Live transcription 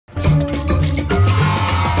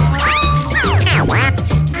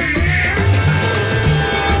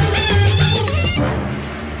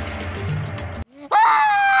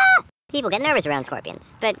people get nervous around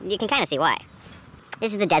scorpions, but you can kind of see why.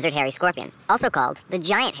 This is the desert hairy scorpion, also called the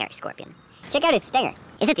giant hairy scorpion. Check out his stinger.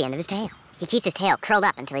 It's at the end of his tail. He keeps his tail curled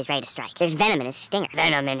up until he's ready to strike. There's venom in his stinger.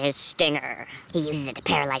 Venom in his stinger. He uses it to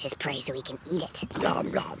paralyze his prey so he can eat it.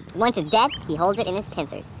 Nom, nom. Once it's dead, he holds it in his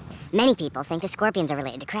pincers. Many people think the scorpions are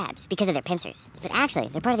related to crabs because of their pincers. But actually,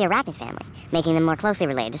 they're part of the arachnid family, making them more closely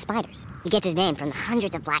related to spiders. He gets his name from the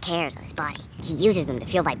hundreds of black hairs on his body. He uses them to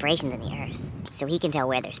feel vibrations in the earth, so he can tell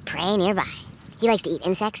where there's prey nearby. He likes to eat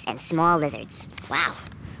insects and small lizards. Wow.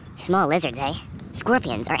 Small lizards, eh?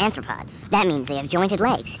 Scorpions are arthropods. That means they have jointed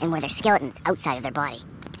legs and wear their skeletons outside of their body.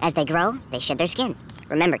 As they grow, they shed their skin.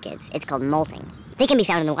 Remember, kids, it's called molting. They can be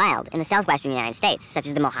found in the wild in the southwestern United States, such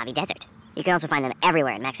as the Mojave Desert. You can also find them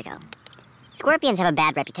everywhere in Mexico. Scorpions have a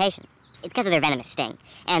bad reputation. It's because of their venomous sting,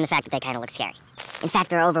 and the fact that they kind of look scary. In fact,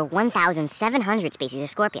 there are over 1,700 species of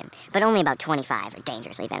scorpion, but only about 25 are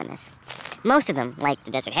dangerously venomous. Most of them, like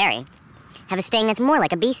the desert hairy, have a sting that's more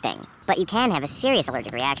like a bee sting, but you can have a serious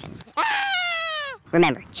allergic reaction.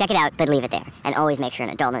 Remember, check it out, but leave it there, and always make sure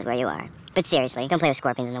an adult knows where you are. But seriously, don't play with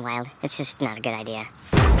scorpions in the wild. It's just not a good idea.